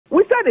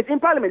said it in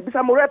parliament.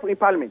 Bisa mo rep in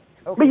parliament.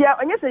 But yeah,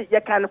 and yes,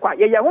 you can quite.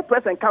 Yeah, who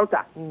press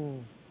encounter.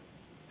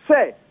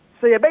 Say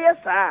you be yes,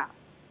 sir.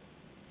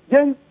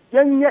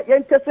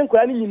 Yen testing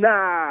kwani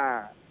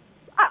na.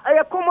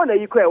 I common na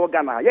you kwa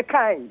Ghana. You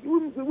can.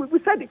 We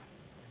said it.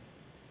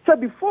 So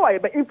before,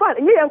 but in fact,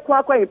 here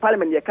in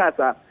parliament, you can't,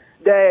 sir.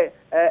 The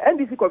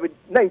NDC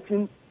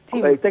COVID-19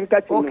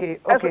 technical team.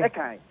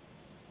 Okay.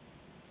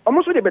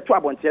 Almost with the better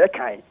one,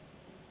 okay.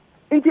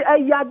 Into a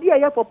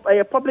idea for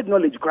public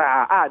knowledge,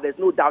 there's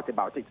no doubt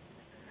about it.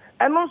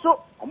 And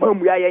also,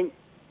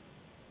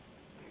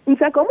 in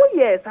fact,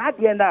 yes, I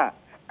had na.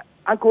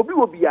 Uncle B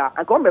will be a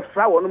uncle me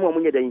flower no more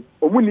money day,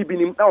 or money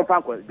be in our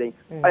pancos day,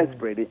 and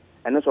spread it,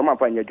 and also my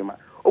friend Yajuma.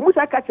 Almost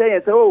I catch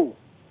and say, oh,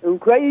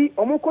 cry,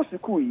 almost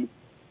cosicui.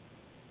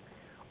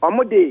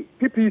 Omode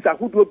people are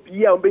who do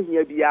Pia on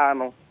here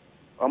Biano,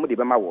 Omode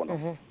Bama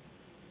one.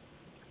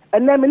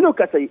 And then look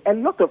at a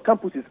lot of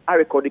campuses are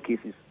recorded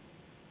cases,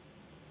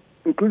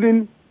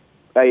 including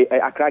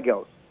Accra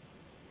girls.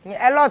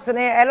 A lot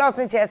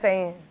in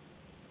saying.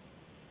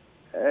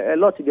 A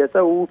lot there,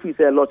 so who feels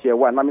a lot here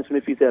one, Mammy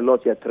Smith feels a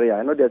lot here three.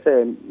 I know they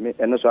say,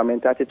 and also I'm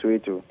entitled to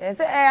it too.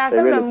 Yes, I have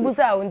some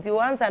Busa until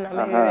once and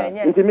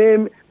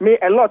me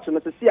a lot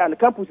to see and the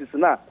campuses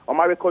now on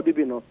my record,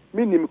 you know,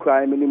 minimum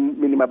crime,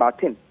 minimum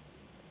about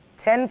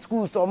 10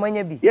 schools or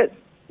many be. Yes.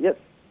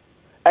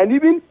 And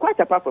even quite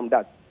apart from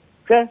that,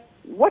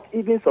 what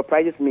even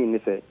surprises me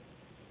is say,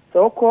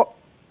 so call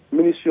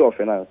Ministry of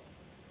Finance.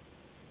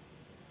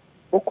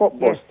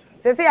 Yes,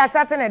 say I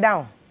shutting it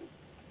down.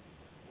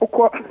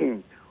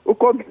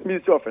 Oko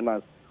Ministry of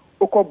Finance,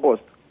 Oko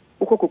Bost,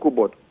 Oko Cocoa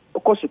Board,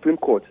 Oko Supreme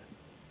Court.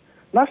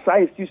 Now,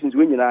 some institutions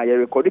when you know you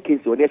record the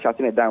case or they're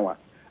shutting it down.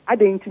 I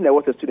didn't think there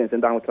was a students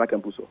and down with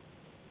campus.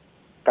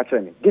 Catch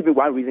me. Give me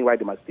one reason why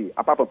they must stay,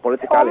 apart from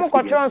political. And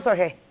what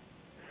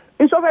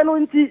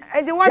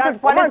is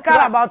political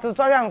about to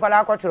sorry and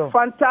control?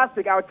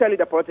 Fantastic. I'll tell you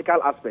the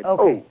political aspect.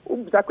 Okay.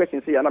 Oh, that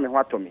question say, and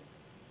what to me.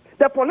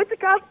 The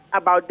political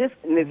about this,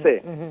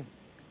 say.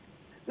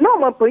 No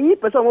man pay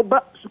person wo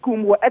ba school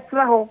mo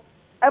etra ho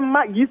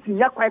emma yisi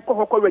nya kwan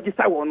ko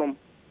register wonom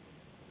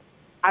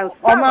and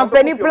man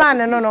penny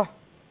plan no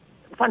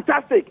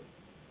fantastic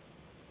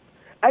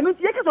and you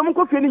take some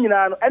ko fie ni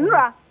nyina no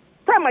enra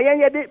time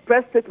ayen the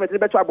press statement be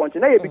to abonche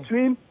na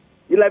between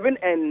 11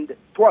 and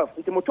 12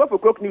 into 12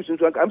 o'clock news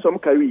so am some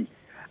carry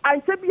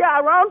and say be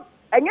around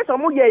and yes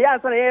some ye ya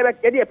answer na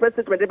the press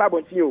statement be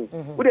abonche o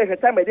we dey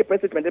time the press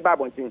statement be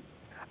abonche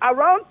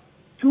around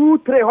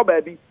 2-3 ho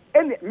baby.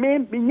 And me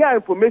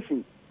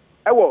information.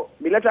 I will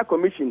military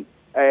commission.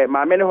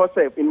 My many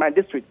herself in my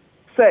district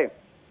say,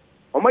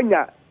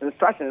 Omanya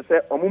instructions say,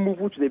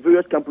 move to the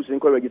various campuses in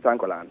register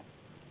Ankolan.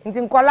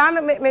 In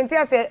Kolan,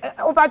 Mentia say,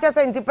 Opacha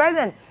say, into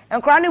president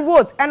and Krani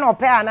vote and or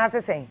pay an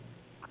assessing.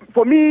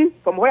 For me,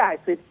 from where I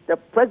sit, the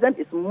president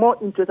is more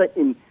interested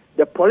in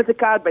the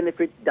political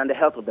benefit than the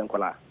health of the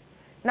Ankola.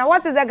 Now,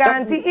 what is the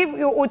guarantee if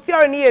you would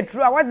near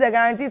true? What's the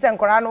guarantees and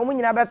Koran?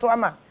 Omunina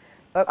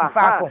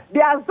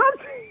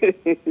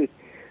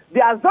the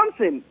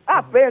assumption,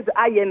 parents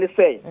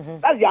say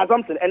that's the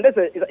assumption, and this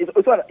is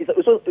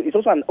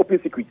also an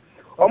open secret.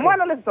 Or more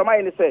or less,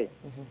 somebody say,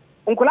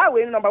 Uncle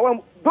number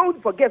one,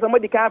 don't forget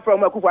somebody came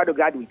from Akufo-Addo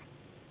graduate.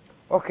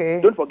 Okay.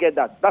 Don't forget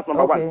that. That's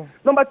number one.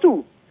 Number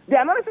two,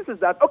 the analysis is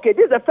that, okay,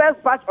 this is the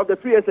first batch of the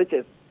free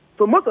SHS,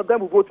 so most of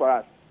them will vote for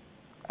us.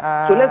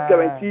 So let's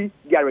guarantee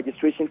their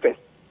registration first.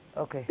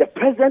 Okay. The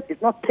president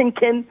is not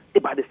thinking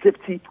about the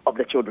safety of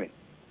the children.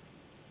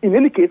 In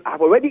any case,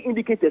 I've already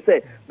indicated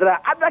say there are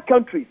other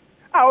countries.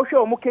 I'll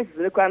show more cases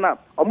in the corner.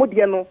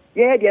 Omodiano,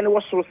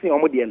 was sourcing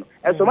Omodiano.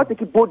 And so I take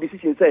a bold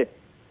decision say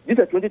this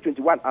is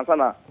 2021 and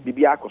sana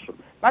Bibia Koso.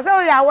 But so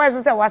yeah,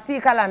 was say was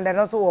see calendar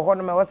also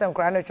Honoma was and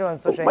Crown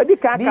social. But the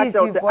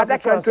other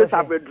countries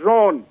have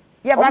withdrawn.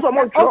 Yeah, but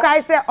okay, I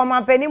say on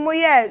my penny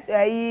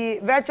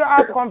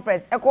virtual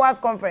conference, ECOWAS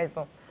conference.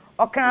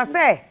 Or can I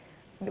say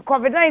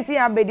COVID-19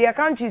 have been their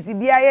countries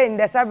BIA in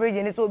the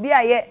sub-region, so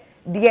BIA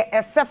the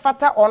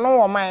esefata ono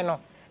woman no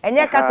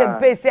enye kata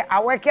pese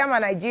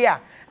awekam Nigeria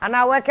and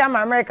awekam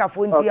America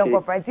for nti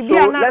enkofa nti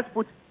bia na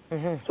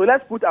so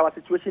let's put our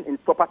situation in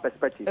proper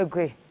perspective.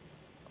 Okay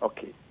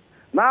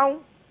now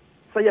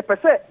so you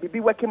person bibi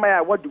working my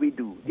what do we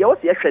do there was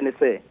ye hwe ne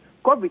say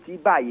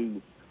covid ba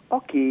yi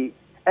okay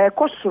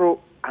kosoro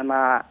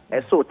ana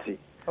esoti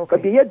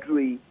but ye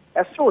dru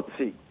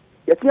esoti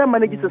ye tia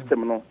manage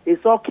system no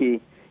it's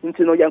okay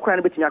until no yankra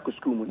na betimi akọ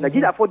school mu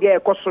Nigeria for there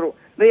kosoro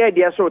na ye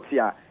there esoti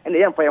a and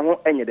the empire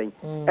won't end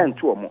and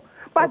two more.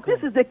 But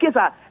this is the case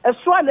a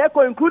swan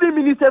echo, including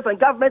ministers and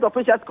government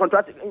officials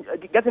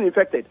getting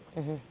infected.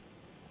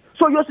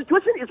 So your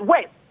situation is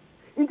worse.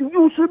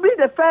 You should be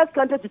the first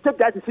country to take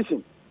that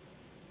decision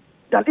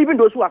than even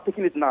those who are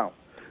taking it now.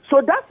 So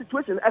that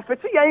situation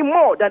affects you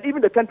more than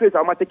even the countries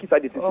that are taking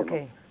that decision.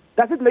 Okay.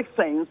 Does it make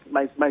sense,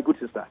 my good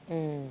sister?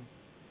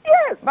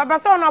 Yes.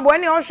 But so now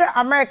when you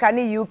America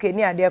ni UK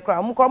ni ade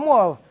kra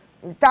mo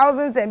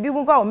thousands and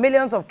people go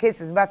millions of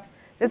cases, but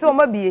so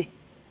maybe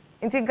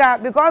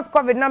because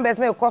COVID numbers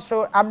now cost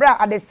abra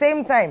at the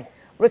same time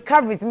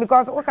recoveries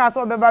because what can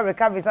so about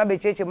recoveries na be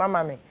cheche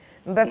mama me.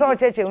 Mbeso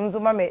cheche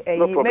unzo mama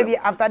maybe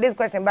after this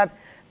question but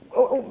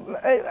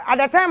at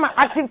the time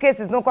active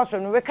cases no cost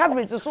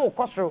recoveries is so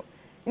cost.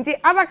 Into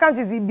other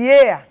countries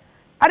EBA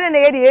I don't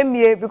know the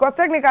MBA because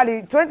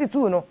technically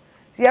 22 no.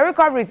 See your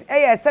recoveries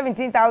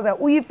 17,000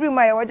 we free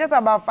my or just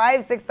about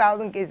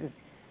 5-6,000 cases.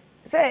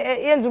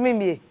 Say yen to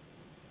me.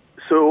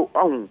 So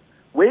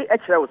we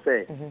actually will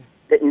say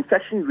the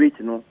infection rate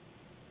no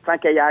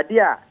frank ya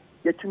idea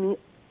yet to me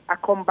I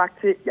come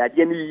back to ya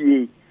idea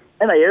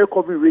and a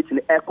recovery rate in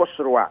the air cost.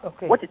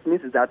 What it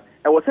means is that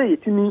I will say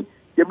to me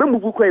you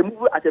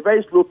move at a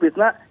very slow pace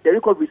now the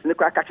recovery is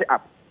catch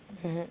up.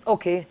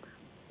 Okay.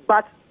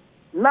 But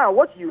now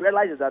what you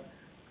realize is that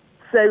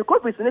say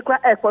recovery is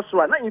air cost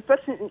now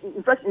infection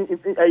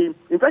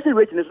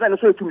rate is not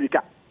so to me.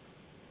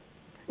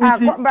 But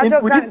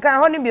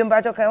can only be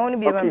mbacho can only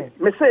be mama.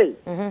 Me say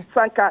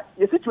sanka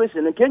your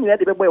situation in Kenya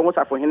dey be boy won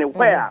for hene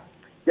where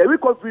the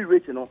recovery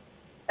rate no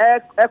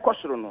air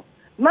cost no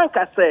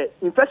nanka say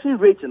infection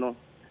rate no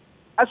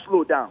a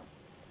slow down.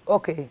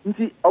 Okay.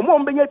 Nti omo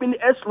mbenya bi ni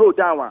air slow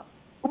down wa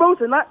uba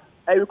say na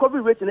a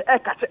recovery rate no air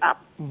catch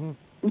up.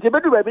 Nti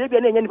bedu ba bi na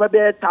enya nipa be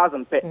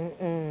 1,000 pe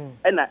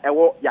e na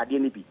ewo yade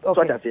ni bi so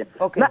that say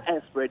na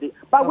air spread it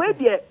but we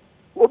there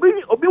obi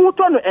hu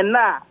to no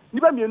enna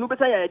nipa mienu be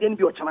say yade ni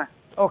bi o chama.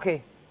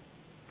 Okay.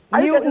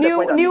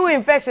 New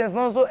infections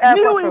no so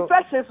new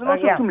infections no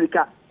so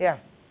tumrika. Yeah.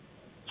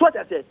 So what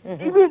I said.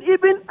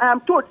 Even I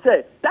am told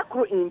say that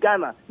crow in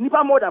Ghana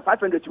nipa more than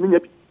 500 to me.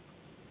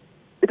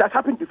 It has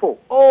happened before.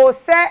 Oh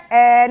say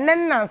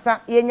nenansa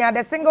yenya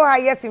the single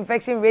highest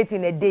infection rate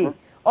in a day.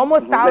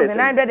 Almost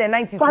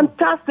 1,992.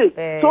 Fantastic.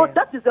 So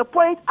that is the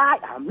point I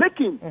am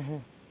making.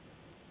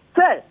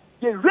 Say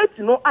the rate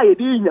no I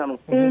dey nya no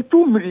e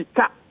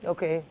tumrika.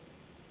 Okay.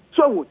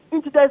 So,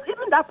 there's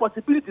even that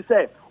possibility,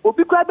 say,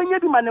 Obi kwa benye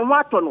bi mane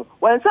wato no,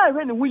 when say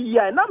when we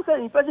year, now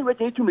say infection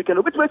rate to me can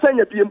obi to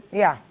say PM.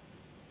 Yeah.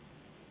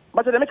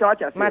 But they make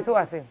what you say. Matu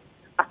ase.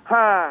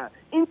 Aha.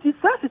 In this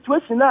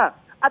situation now,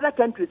 other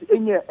countries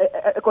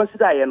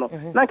consider you know.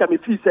 Na ka me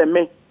feel say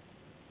me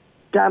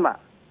Ghana.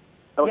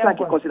 I was like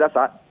consider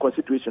that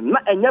constitution.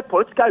 Na any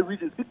political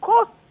reasons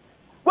because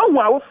when we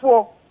are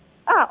for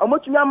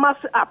omotunya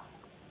mass up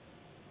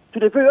to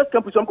the various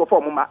campuses some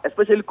conform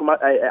especially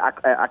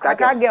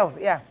Accra girls,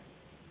 yeah.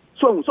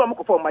 So some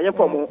conform my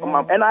form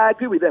and I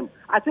agree with them.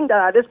 I think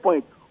that at this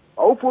point,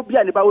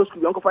 homophobia and about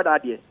school young for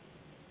that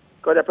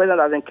because the president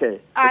doesn't care.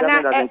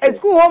 A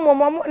school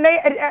home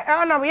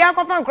we are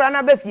confirm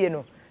crana befie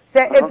no.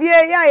 Say if you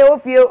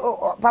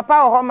ya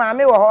papa or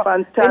mama or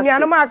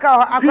nyanoma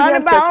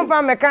akra ba on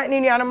fa meka ni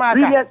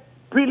nyanoma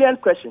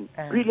Brilliant question.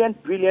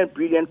 Brilliant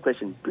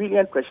question.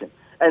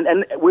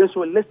 And when so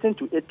listen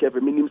to it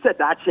carefully, meaning said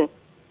that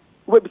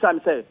we be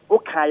say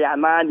okay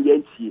na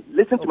nti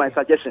listen to my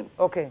suggestion.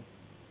 Okay.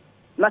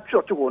 Not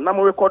sure to na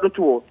mo record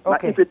to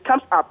if it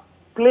comes up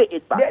play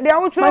it back. They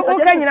are true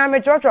okay nyina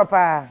me church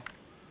pa.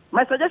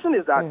 My suggestion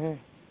is that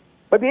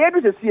but be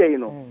able to see you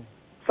know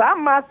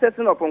some mass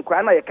testing upon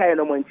crime na yekai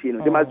no monti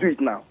no they must do it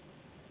now.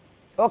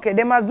 Okay,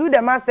 they must do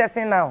the mass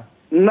testing now.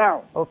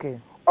 Now. Okay.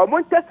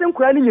 Omo testing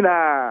crime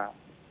nyina.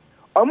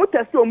 Omo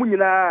test omo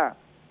nyina.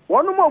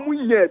 Wonu mo omo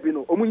yie bi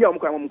no omo yie omo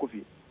kwam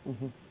kofi.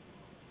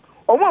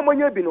 Omo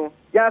amonya bi no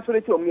ya so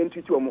leti omo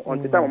ntutu omo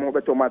on the time omo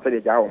beto omo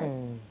atade ja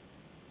omo.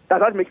 Does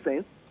that make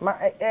sense?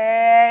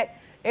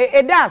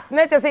 It does.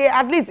 Let's say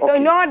at least you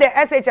know the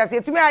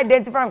SHS to me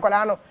identify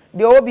nkola no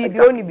the obi the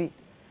only be.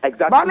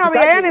 Exactly. But no be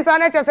any say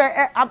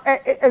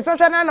NHS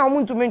social na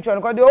omo ntumi ntwo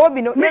because the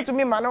obi no to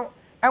me ma no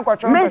enko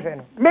tro social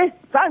no. Me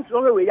thanks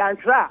no we yan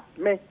try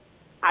me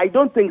I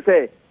don't think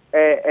say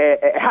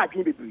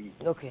happy be.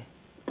 Okay.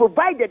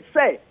 Provided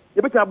say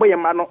you better boy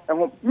man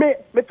no me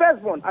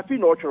firstborn I feel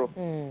no true.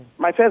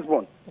 My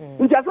firstborn.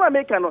 In just what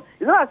make no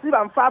it's not as if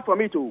I'm far from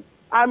it too.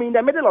 I'm in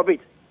the middle of it.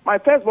 My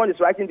firstborn is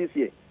writing this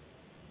year.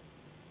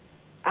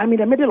 I'm in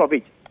the middle of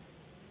it.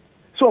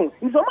 So,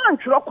 in some man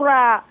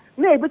chokra,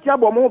 na ebiti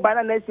abo mo ba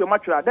na next year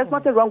matura. There's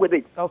nothing wrong with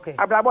it. Okay.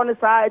 Abrabo ni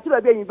sa, eti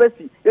be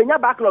university, you nya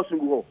backlogs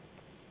nguho.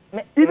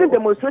 Even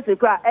demonstration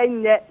kwa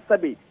enye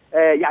sabi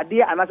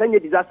yade anasa enye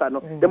disaster no.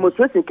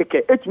 Demonstration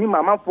keke etumi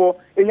mama for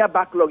enya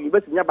backlog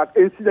university nya back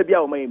ensi da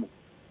bia o man mu.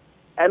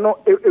 Eno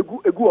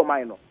egu o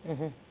man no.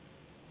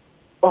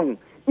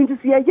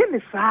 Inti si ye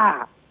ni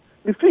sa.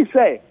 The free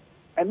say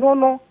eno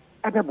no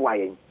abeboa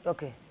yen.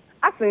 Okay.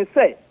 Asen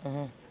say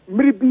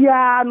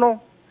miribia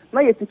no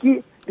na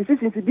yetiki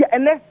decision ti bia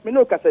ene me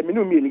no kasa me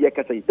no mi ni ye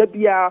kasa da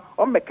bia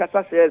o me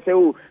kasa say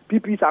o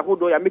PPs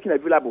ahodo ya making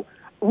available.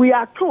 We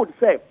are told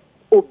say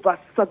over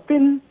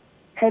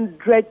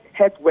 700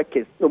 health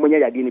workers no monya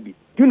yade ni bi.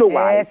 Do you know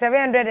why?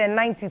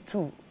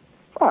 792.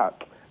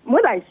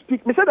 When I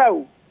speak me say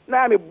that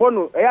na me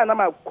bono na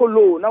ma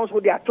kolo na so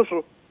dey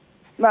atoso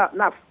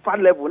na far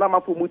level na ma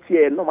for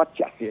mutie no ma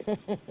tiase.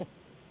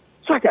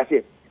 So I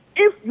say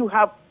if you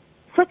have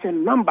such a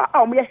number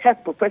of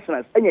health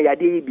professionals and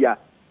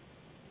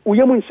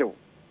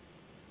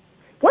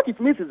what it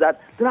means is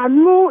that there are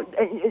no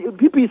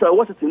PPs or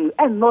Washington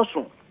and no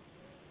so.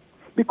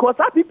 because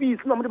our people is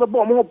not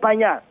more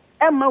banya.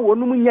 Emma won't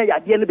know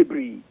at the end of the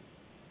breed.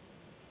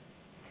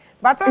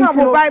 But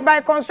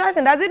by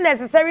construction, does it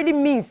necessarily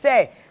mean,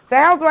 say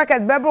health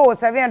workers, Bebo was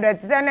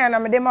 710 and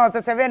Amadema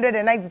was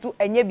 792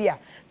 and Yebia?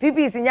 PP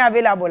is in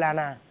available,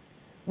 Anna.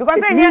 Because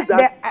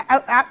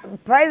the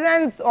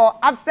presence or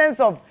absence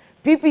of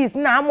PP is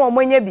now more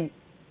when you be.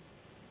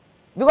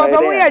 Because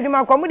we are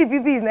Juma community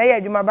PP is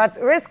near Juma, but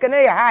risk and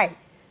high.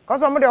 Because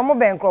some of the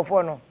bank of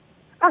no.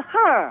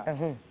 Aha.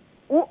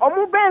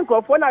 Omo bank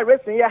of one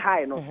risk and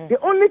high. No. The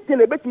only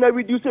thing about me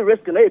reducing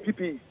risk and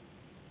PP.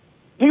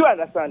 Do you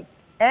understand?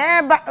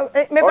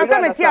 But me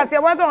person me say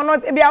whether or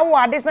not be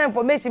our additional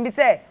information be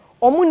say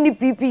omu ni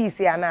PP is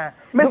na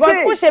because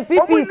push a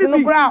PP is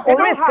no ground or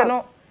risk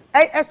no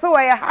still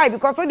high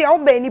because we dey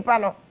obey nipa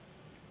no.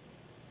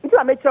 If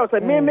I make sure say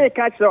me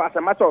catch as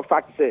a matter of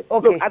fact say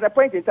look at a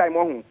point in time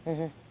I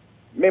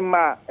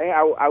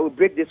will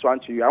break this one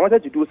to you. I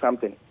wanted to do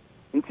something.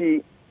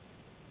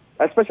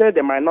 Especially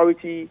the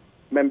minority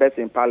members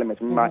in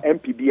parliament, my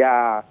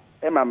MPBR,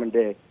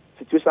 the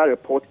situational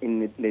report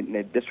in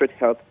the district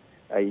health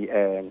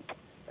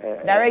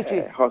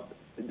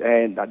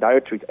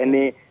directorate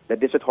and the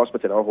district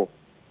hospital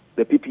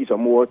the PPs or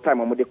more time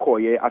on the call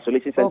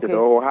isolation center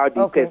or how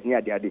they test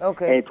near the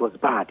and it was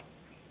bad.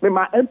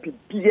 My MP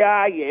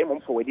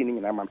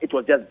it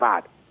was just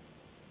bad.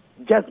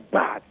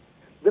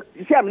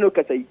 You see, I'm not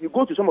saying you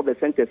go to some of the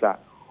centers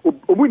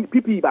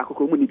PP back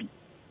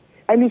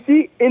and you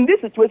see in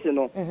this situation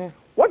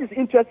what is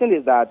interesting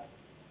is that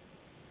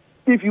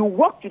if you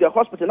walk to the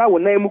hospital now,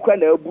 you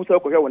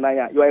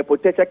are a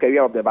potential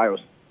carrier of the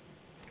virus.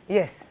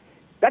 Yes.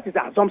 That is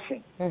the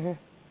assumption.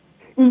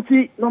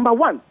 Number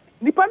one,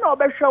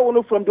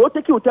 from the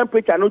take your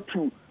temperature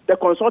to the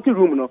consulting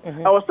room.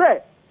 I was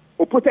say,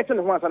 protection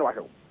of one.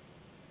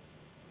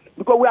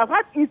 Because we have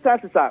had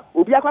instances where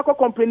we are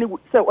complaining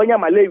say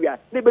malaria,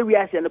 maybe we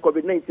are seeing the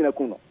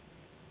COVID-19.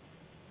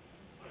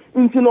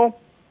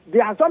 The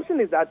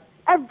assumption is that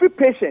every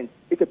patient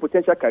is a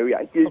potential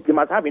carrier. They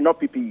must have enough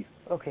PPEs.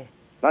 Okay.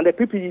 Now the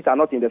PPEs are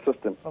not in the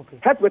system. Okay.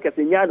 Health workers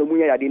in Yano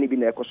Munya didn't be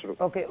near Kosuru.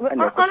 Okay.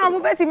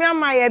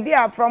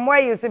 From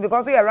where you see,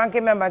 because we are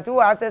ranking member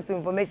to access to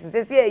information.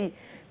 Says here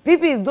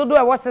PPEs do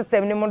what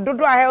system,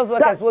 do health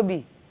workers will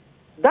be.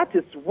 That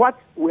is what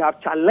we have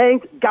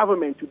challenged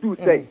government to do.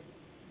 Say,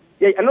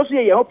 and also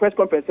your whole press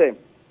conference say,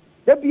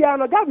 there be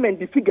no government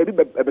the figure be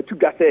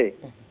to say,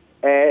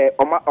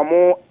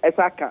 omo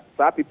esaka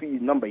sa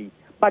PPE number.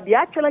 But the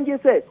challenge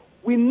say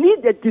we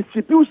need a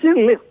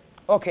distribution list.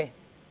 Okay.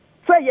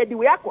 So the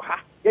way akoha.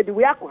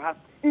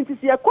 Into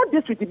see a court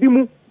district be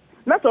mu.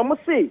 Na so mo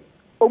say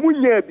omu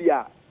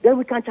bia then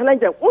we can challenge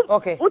them.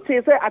 Okay. What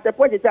say at a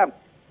point in time,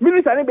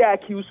 minister ne be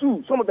accuse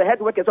some of the health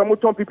workers some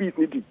turn PPEs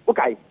need.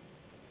 Okay.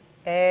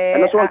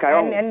 And that's one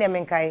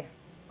kai.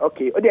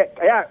 Okay.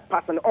 I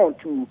passing on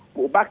to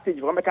backstage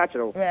from the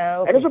culture.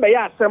 And also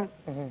by some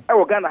I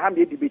will gonna have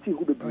the debate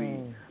who be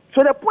bring.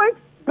 So the point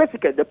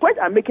basically the point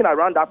I'm making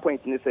around that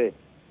point is say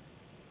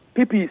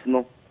PPEs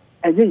no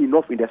and then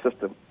enough in the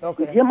system.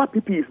 Okay. If my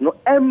PPEs no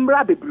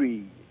embra be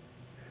breathe.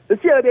 The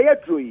see be here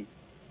true.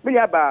 Me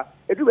aba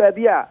edu ba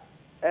bia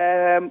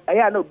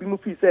I no bi mu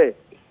fi say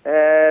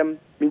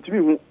mintimi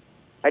hu.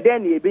 And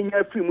then e be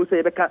nya free mu say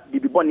e be ka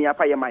bibi boni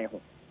afa ye man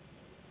ho.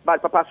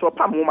 But papa so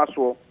pam ho ma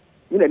so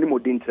you na ni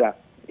modintra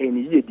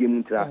eni ye die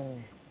muntra.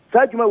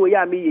 Sa djuma we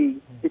ya me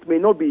it may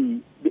not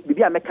be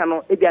bibi ameka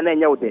no e bia na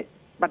nya wo de.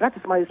 But that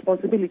is my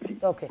responsibility.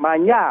 Okay.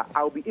 Manya,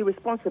 I will be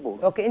irresponsible.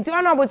 Okay. Into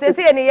honorable say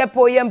any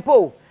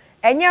yempo.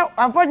 And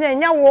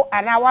unfortunately, wo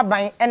and our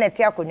bank and a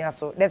tiakonya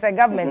so. There's a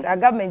government,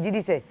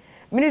 GD say.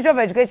 Ministry of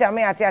Education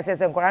may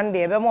assess and Koran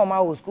de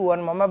Bemo school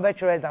and Mama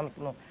Bachelor exams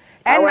no.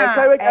 I will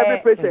encourage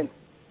every patient.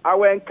 I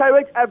will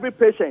encourage every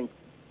patient.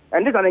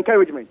 And this is an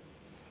encouragement.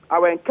 I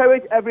will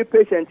encourage every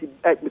patient,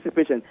 Mr.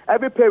 Patient,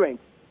 every parent.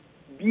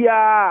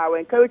 I will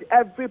encourage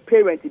every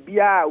parent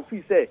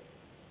who say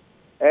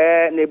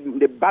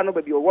the banner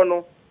baby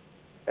or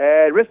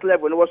risk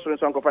level no was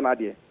so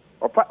confanade.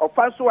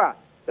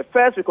 The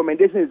first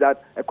recommendation is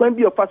that a can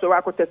be a first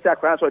or test a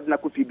crown or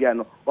Nakufi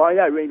Biano or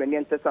arrange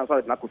and test on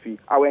Nakufi.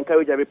 I will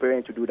encourage every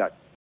parent to do that.